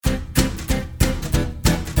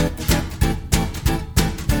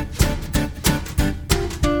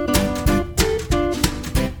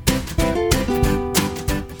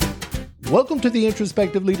Welcome to the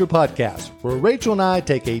Introspective Leader Podcast, where Rachel and I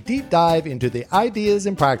take a deep dive into the ideas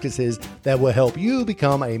and practices that will help you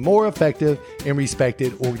become a more effective and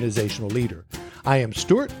respected organizational leader. I am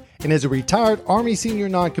Stuart, and as a retired Army senior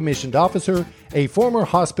non-commissioned officer, a former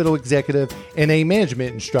hospital executive, and a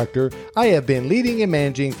management instructor, I have been leading and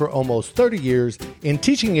managing for almost 30 years and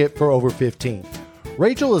teaching it for over 15.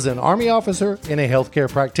 Rachel is an Army officer and a healthcare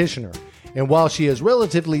practitioner. And while she is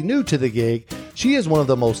relatively new to the gig, she is one of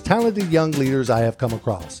the most talented young leaders I have come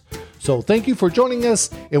across. So thank you for joining us,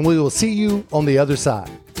 and we will see you on the other side.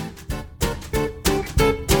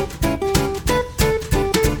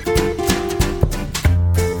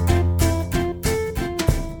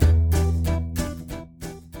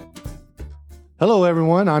 Hello,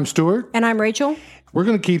 everyone. I'm Stuart. And I'm Rachel. We're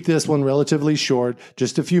going to keep this one relatively short,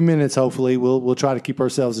 just a few minutes, hopefully. We'll try to keep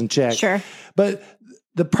ourselves in check. Sure. But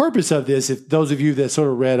the purpose of this, if those of you that sort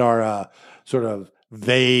of read our sort of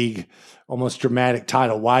vague, almost dramatic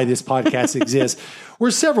title, Why This Podcast Exists,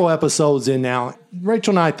 we're several episodes in now.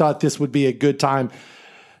 Rachel and I thought this would be a good time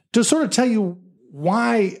to sort of tell you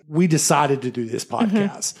why we decided to do this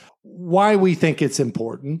podcast, why we think it's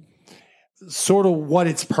important, sort of what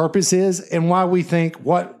its purpose is, and why we think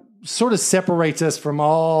what sort of separates us from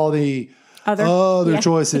all the other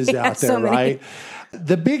choices out there, right?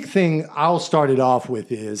 The big thing I'll start it off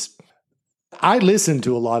with is I listen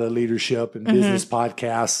to a lot of leadership and business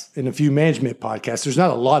podcasts and a few management podcasts. There's not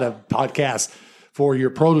a lot of podcasts for your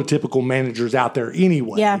prototypical managers out there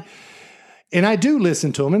anyway. Yeah. And I do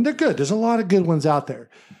listen to them, and they're good. There's a lot of good ones out there.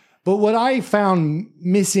 But what I found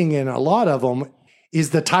missing in a lot of them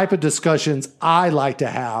is the type of discussions I like to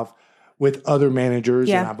have with other managers.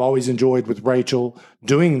 Yeah. And I've always enjoyed with Rachel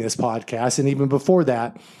doing this podcast. And even before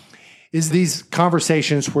that, is these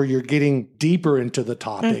conversations where you're getting deeper into the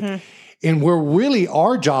topic. And where really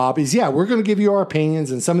our job is, we're going to give you our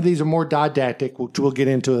opinions, and some of these are more didactic, which we'll get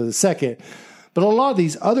into in a second. But a lot of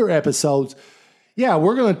these other episodes,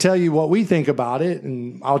 we're going to tell you what we think about it,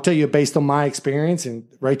 and I'll tell you based on my experience, and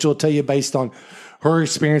Rachel will tell you based on her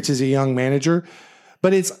experience as a young manager.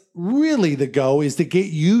 But it's really the goal is to get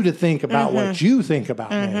you to think about what you think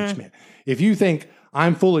about management. If you think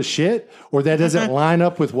I'm full of shit, or that doesn't line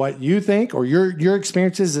up with what you think, or your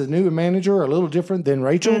experiences as a new manager are a little different than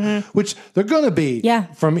Rachel, which they're going to be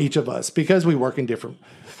from each of us because we work in different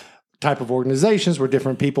type of organizations, we're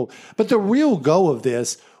different people. But the real goal of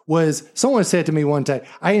this was, someone said to me one time,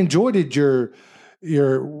 I enjoyed your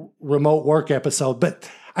remote work episode, but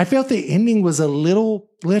I felt the ending was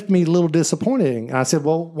left me a little disappointing. And I said,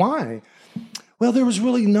 well, why? Well, there was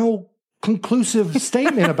really no conclusive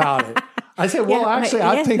statement about it. I said, well, actually,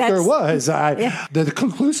 I think there was. The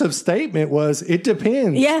conclusive statement was, it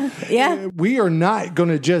depends. We are not going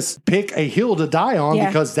to just pick a hill to die on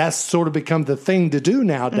because that's sort of become the thing to do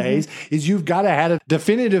nowadays, is you've got to have a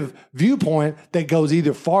definitive viewpoint that goes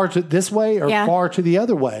either far to this way or far to the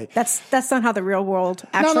other way. That's not how the real world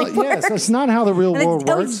actually works. Yes, that's not how the real world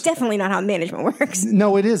works. It's definitely not how management works.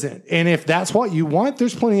 No, it isn't. And if that's what you want,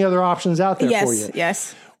 there's plenty of other options out there for you.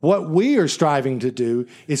 Yes. What we are striving to do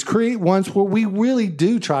is create ones where we really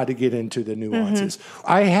do try to get into the nuances.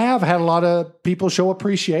 I have had a lot of people show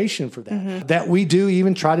appreciation for that, that we do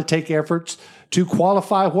even try to take efforts to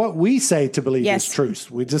qualify what we say to believe is truth.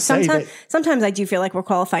 We just say that. Sometimes I do feel like we're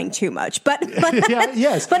qualifying too much, but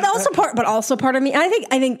yes. But also part of me, I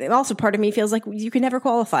think also part of me feels like you can never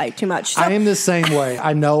qualify too much. So. I am the same way.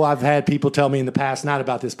 I know I've had people tell me in the past, not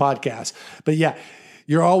about this podcast, but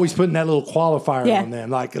you're always putting that little qualifier on them.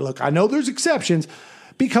 Like, look, I know there's exceptions,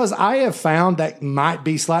 because I have found that might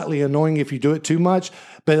be slightly annoying if you do it too much.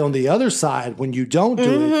 But on the other side, when you don't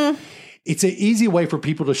do it, it's an easy way for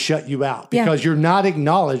people to shut you out, because you're not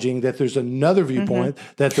acknowledging that there's another viewpoint,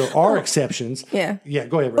 that there are exceptions. Go ahead.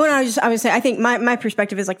 Well, I would say, I think my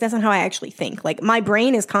perspective is like, that's not how I actually think. Like, my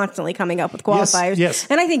brain is constantly coming up with qualifiers. Yes.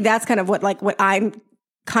 And I think that's kind of what I'm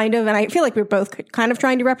kind of, and I feel like we're both kind of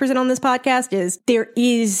trying to represent on this podcast, is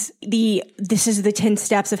this is the 10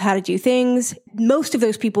 steps of how to do things. Most of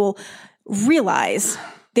those people realize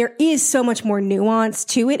there is so much more nuance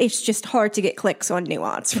to it. It's just hard to get clicks on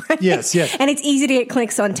nuance, right? Yes. And it's easy to get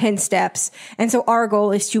clicks on 10 steps. And so our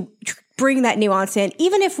goal is to bring that nuance in,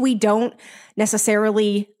 even if we don't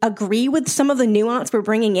necessarily agree with some of the nuance we're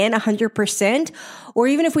bringing in 100%, or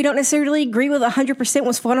even if we don't necessarily agree with 100%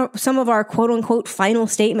 with some of our quote unquote final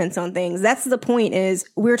statements on things. That's the point, is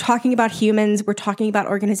we're talking about humans. We're talking about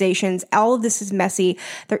organizations. All of this is messy.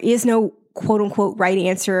 There is no quote unquote right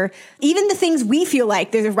answer. Even the things we feel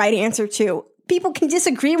like there's a right answer to, people can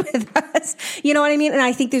disagree with us. You know what I mean? And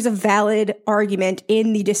I think there's a valid argument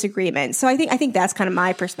in the disagreement. So I think that's kind of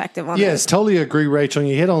my perspective on Yes, this. totally agree, Rachel. And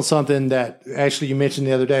you hit on something that actually you mentioned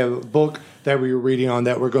the other day, a book that we were reading on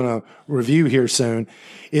that we're going to review here soon,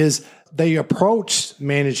 is they approach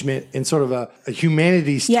management in sort of a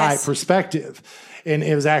humanities type perspective. And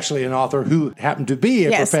it was actually an author who happened to be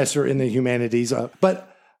a professor in the humanities.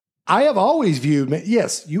 But I have always viewed,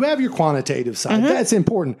 yes, you have your quantitative side. That's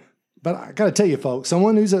important. But I got to tell you, folks,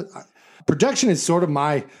 someone who's production is sort of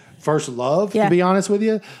my first love, to be honest with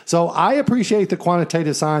you. So I appreciate the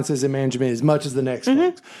quantitative sciences and management as much as the next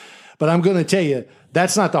folks. But I'm going to tell you,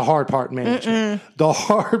 that's not the hard part in management. The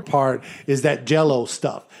hard part is that jello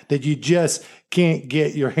stuff that you just can't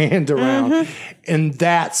get your hand around. And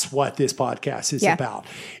that's what this podcast is about.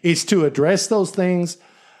 It's to address those things,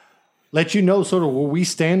 let you know sort of where we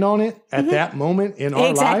stand on it at that moment in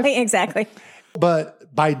our life. Exactly. But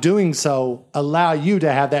by doing so, allow you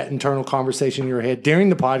to have that internal conversation in your head during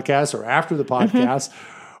the podcast or after the podcast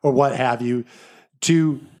or what have you,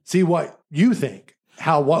 to see what you think.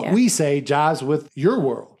 How what we say jives with your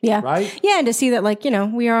world, right? Yeah, and to see that, like,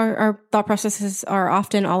 our thought processes are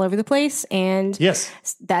often all over the place, and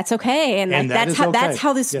that's okay, and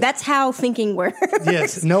that's how thinking works.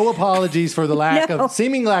 Yes, no apologies for the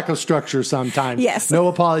seeming lack of structure sometimes. Yes, no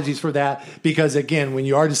apologies for that, because again, when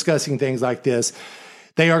you are discussing things like this,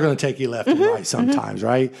 they are going to take you left and right sometimes,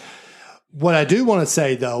 right? What I do want to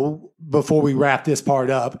say though, before we wrap this part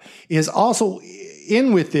up, is also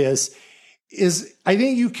in with this. Is I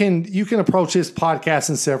think you can approach this podcast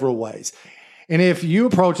in several ways. And if you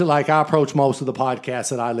approach it like I approach most of the podcasts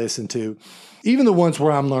that I listen to, even the ones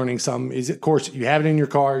where I'm learning something, is of course you have it in your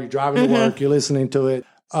car, you're driving to work, you're listening to it,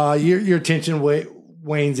 your attention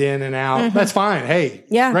wanes in and out. That's fine. Hey,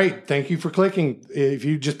 great. Thank you for clicking. If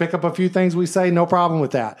you just pick up a few things we say, no problem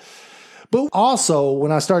with that. But also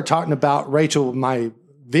when I started talking about, Rachel, my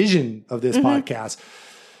vision of this podcast,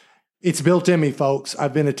 it's built in me, folks.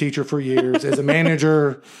 I've been a teacher for years. As a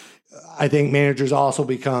manager, I think managers also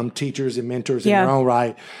become teachers and mentors in their own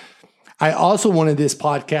right. I also wanted this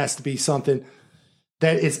podcast to be something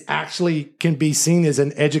that is actually can be seen as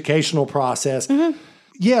an educational process.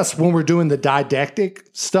 Yes, when we're doing the didactic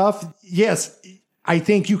stuff, yes, I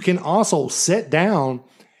think you can also sit down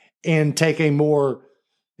and take a more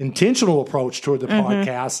intentional approach toward the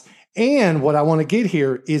podcast. And what I want to get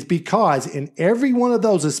here is because in every one of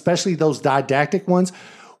those, especially those didactic ones,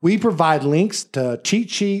 we provide links to cheat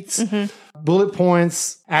sheets, bullet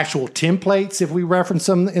points, actual templates, if we reference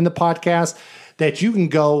them in the podcast, that you can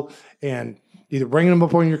go and either bring them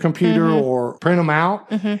up on your computer or print them out.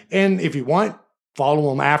 And if you want, follow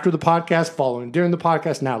them after the podcast, follow them during the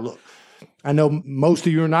podcast. Now, look, I know most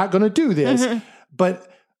of you are not going to do this, but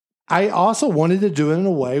I also wanted to do it in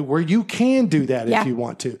a way where you can do that if you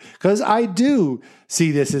want to, because I do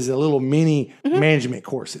see this as a little mini management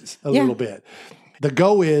courses, a little bit. The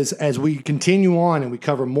goal is, as we continue on and we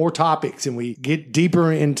cover more topics and we get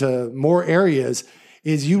deeper into more areas,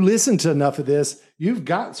 is you listen to enough of this, you've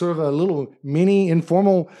got sort of a little mini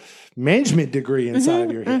informal management degree inside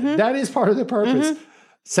of your head. That is part of the purpose.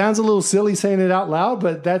 Sounds a little silly saying it out loud,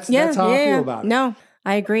 but that's how I feel about it. No.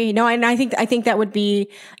 I agree. No, and I think that would be,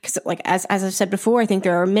 because like as I've said before, I think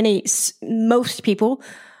there are most people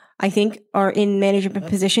I think are in management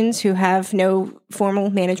positions who have no formal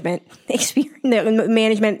management experience,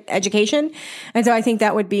 management education, and so I think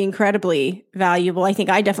that would be incredibly valuable. I think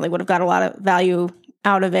I definitely would have got a lot of value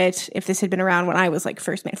out of it if this had been around when I was like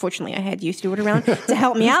first man. Fortunately, I had you, Stuart, around to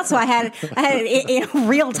help me out, so I had it in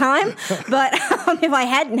real time. But if I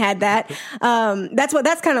hadn't had that,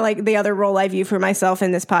 that's kind of like the other role I view for myself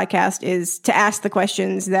in this podcast, is to ask the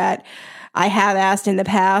questions that I have asked in the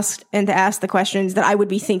past, and to ask the questions that I would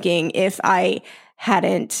be thinking if I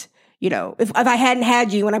hadn't, if I hadn't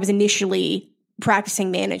had you when I was initially practicing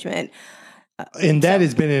management. And that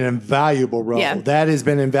has been an invaluable role. Yeah. That has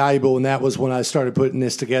been invaluable. And that was when I started putting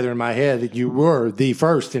this together in my head, that you were the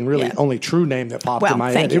first and really only true name that popped in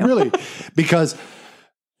my head. It really, because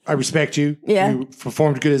I respect you. You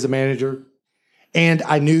performed good as a manager. And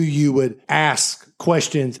I knew you would ask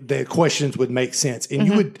questions, that questions would make sense. And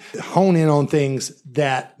you would hone in on things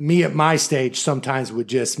that me at my stage sometimes would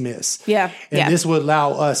just miss. And this would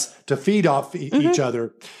allow us to feed off each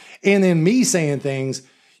other. And then me saying things,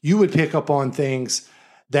 you would pick up on things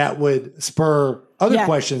that would spur other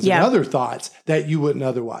questions and other thoughts that you wouldn't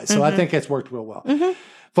otherwise. So I think that's worked real well.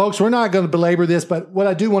 Folks, we're not going to belabor this, but what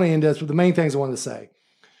I do want to end with the main things I want to say.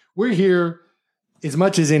 We're here as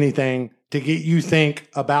much as anything to get you think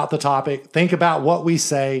about the topic, think about what we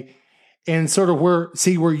say, and sort of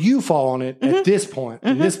see where you fall on it at this point,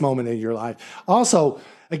 in this moment in your life. Also,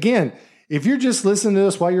 again, if you're just listening to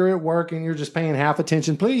this while you're at work and you're just paying half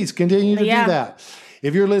attention, please continue to do that.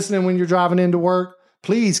 If you're listening when you're driving into work,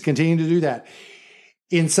 please continue to do that.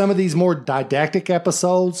 In some of these more didactic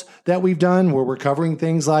episodes that we've done where we're covering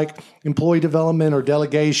things like employee development or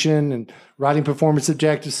delegation and writing performance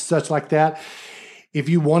objectives, such like that, if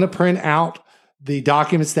you want to print out the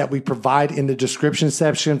documents that we provide in the description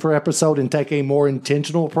section for episode and take a more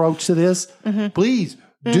intentional approach to this, please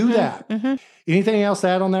do that. Anything else to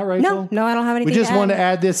add on that, Rachel? No, I don't have anything We just to add. wanted to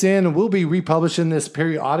add this in, and we'll be republishing this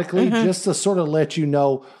periodically just to sort of let you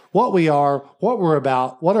know what we are, what we're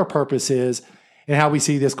about, what our purpose is, and how we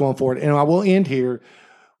see this going forward. And I will end here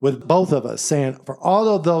with both of us saying, for all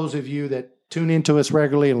of those of you that tune into us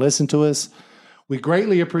regularly and listen to us, we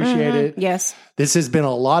greatly appreciate it. Yes. This has been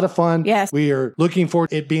a lot of fun. Yes. We are looking forward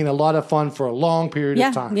to it being a lot of fun for a long period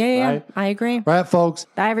of time. Yeah. Right? I agree. Right, folks?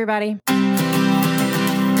 Bye, everybody.